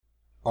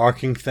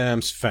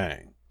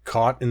Arkngthamz-Phng,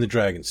 Caught in the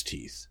Dragon's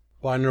Teeth,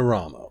 by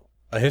Naramo,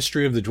 a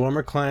history of the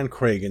Dwemer clan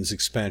Kragan's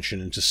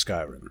expansion into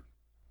Skyrim.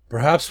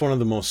 Perhaps one of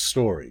the most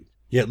storied,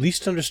 yet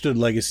least understood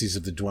legacies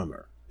of the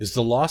Dwemer, is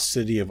the lost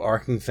city of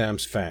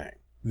Arkngthamz-Phng,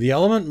 the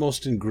element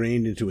most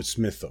ingrained into its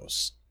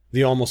mythos.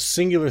 The almost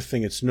singular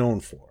thing it's known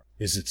for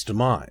is its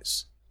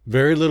demise.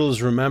 Very little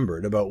is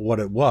remembered about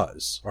what it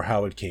was, or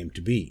how it came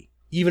to be.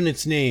 Even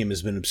its name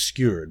has been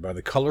obscured by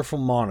the colorful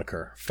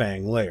moniker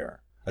Phng Lair,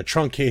 a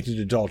truncated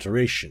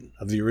adulteration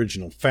of the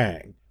original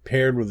Phang,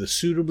 paired with a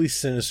suitably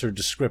sinister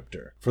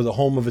descriptor for the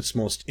home of its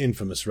most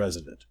infamous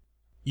resident.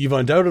 You've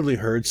undoubtedly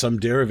heard some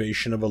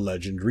derivation of a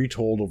legend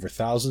retold over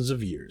thousands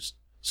of years,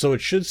 so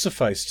it should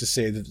suffice to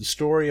say that the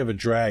story of a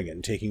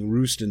dragon taking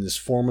roost in this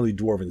formerly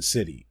dwarven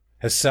city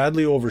has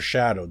sadly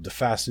overshadowed the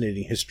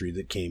fascinating history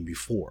that came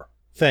before.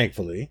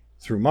 Thankfully,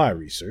 through my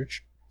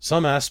research,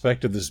 some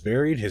aspect of this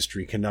buried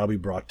history can now be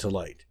brought to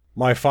light.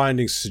 My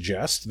findings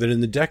suggest that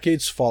in the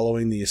decades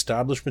following the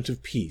establishment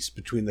of peace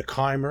between the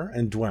Chimer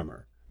and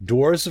Dwemer,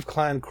 dwarves of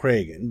Clan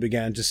Kragan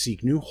began to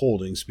seek new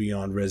holdings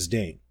beyond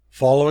Resdain.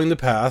 Following the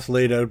path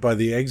laid out by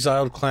the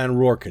exiled Clan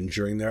Rorken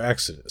during their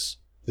exodus,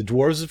 the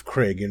dwarves of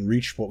Kragan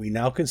reached what we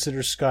now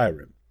consider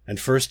Skyrim, and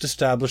first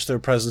established their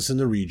presence in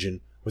the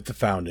region with the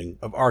founding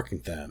of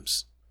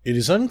Arkngthamz. It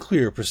is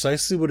unclear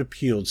precisely what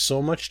appealed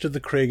so much to the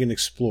Kragan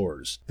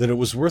explorers that it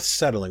was worth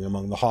settling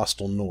among the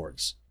hostile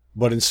Nords.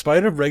 But in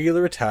spite of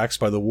regular attacks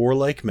by the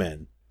warlike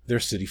men,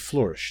 their city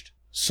flourished,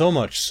 so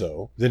much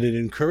so that it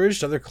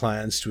encouraged other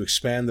clans to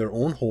expand their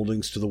own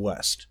holdings to the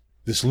west.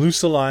 This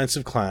loose alliance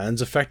of clans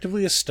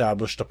effectively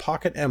established a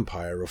pocket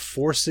empire of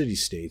 4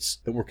 city-states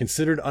that were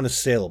considered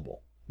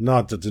unassailable,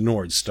 not that the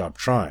Nords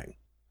stopped trying.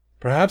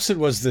 Perhaps it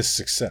was this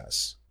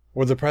success,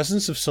 or the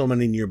presence of so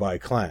many nearby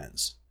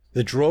clans,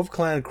 that drove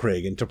Clan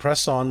Kragan to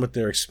press on with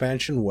their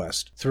expansion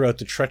west throughout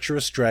the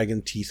treacherous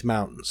Dragon Teeth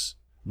Mountains.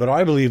 But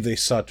I believe they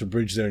sought to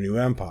bridge their new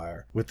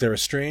empire with their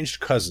estranged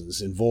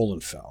cousins in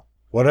Volenfell.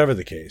 Whatever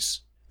the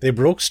case, they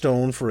broke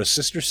stone for a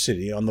sister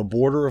city on the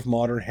border of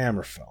modern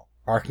Hammerfell,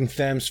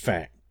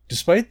 Arkngthamz-Phng.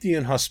 Despite the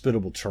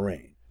inhospitable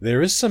terrain,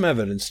 there is some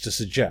evidence to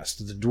suggest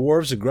that the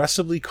dwarves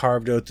aggressively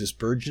carved out this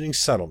burgeoning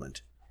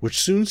settlement,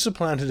 which soon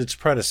supplanted its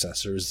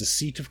predecessor as the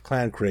seat of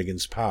Clan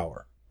Kragan's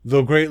power.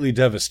 Though greatly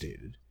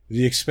devastated,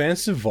 the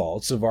expansive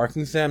vaults of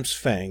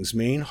Arkngthamz-Phng's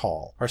main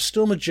hall are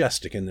still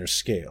majestic in their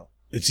scale.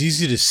 It's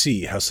easy to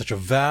see how such a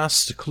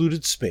vast,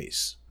 secluded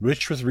space,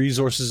 rich with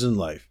resources and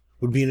life,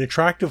 would be an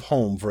attractive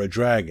home for a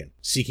dragon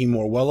seeking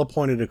more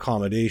well-appointed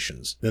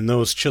accommodations than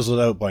those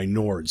chiseled out by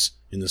Nords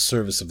in the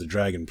service of the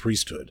dragon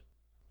priesthood.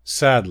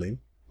 Sadly,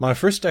 my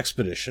first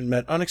expedition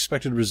met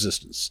unexpected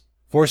resistance,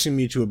 forcing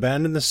me to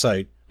abandon the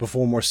site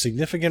before more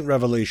significant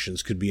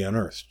revelations could be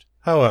unearthed.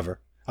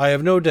 However, I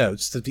have no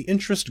doubts that the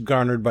interest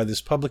garnered by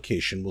this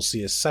publication will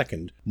see a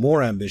second,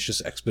 more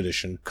ambitious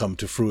expedition come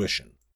to fruition.